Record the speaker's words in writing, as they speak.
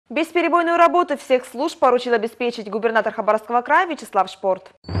Бесперебойную работу всех служб поручил обеспечить губернатор Хабаровского края Вячеслав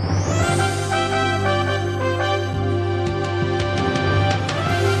Шпорт.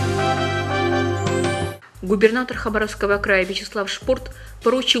 Губернатор Хабаровского края Вячеслав Шпорт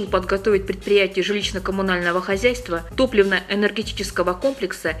поручил подготовить предприятия жилищно-коммунального хозяйства, топливно-энергетического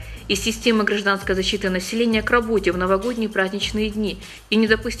комплекса и системы гражданской защиты населения к работе в новогодние праздничные дни и не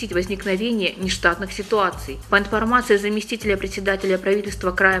допустить возникновения нештатных ситуаций. По информации заместителя председателя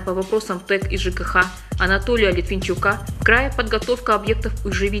правительства края по вопросам ТЭК и ЖКХ Анатолия Литвинчука, в крае подготовка объектов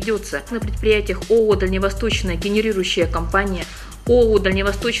уже ведется. На предприятиях ООО «Дальневосточная генерирующая компания», ООО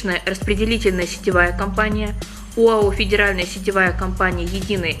 «Дальневосточная распределительная сетевая компания», ОАО «Федеральная сетевая компания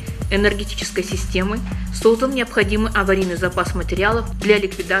единой энергетической системы» создан необходимый аварийный запас материалов для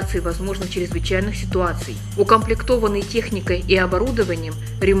ликвидации возможных чрезвычайных ситуаций. Укомплектованы техникой и оборудованием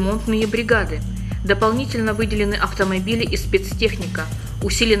ремонтные бригады. Дополнительно выделены автомобили и спецтехника.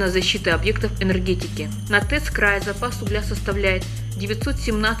 Усилена защита объектов энергетики. На ТЭЦ края запас угля составляет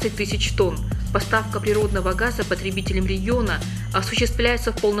 917 тысяч тонн. Поставка природного газа потребителям региона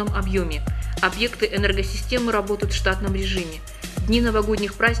осуществляется в полном объеме. Объекты энергосистемы работают в штатном режиме. В дни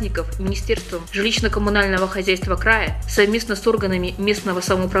новогодних праздников Министерством жилищно-коммунального хозяйства края совместно с органами местного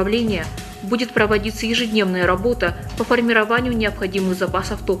самоуправления будет проводиться ежедневная работа по формированию необходимых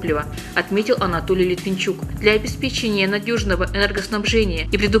запасов топлива, отметил Анатолий Литвинчук. Для обеспечения надежного энергоснабжения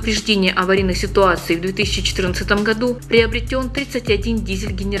и предупреждения аварийных ситуаций в 2014 году приобретен 31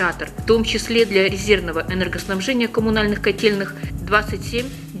 дизель-генератор, в том числе для резервного энергоснабжения коммунальных котельных 27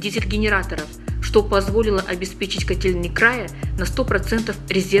 дизель-генераторов, что позволило обеспечить котельные края на 100%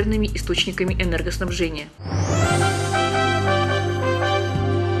 резервными источниками энергоснабжения.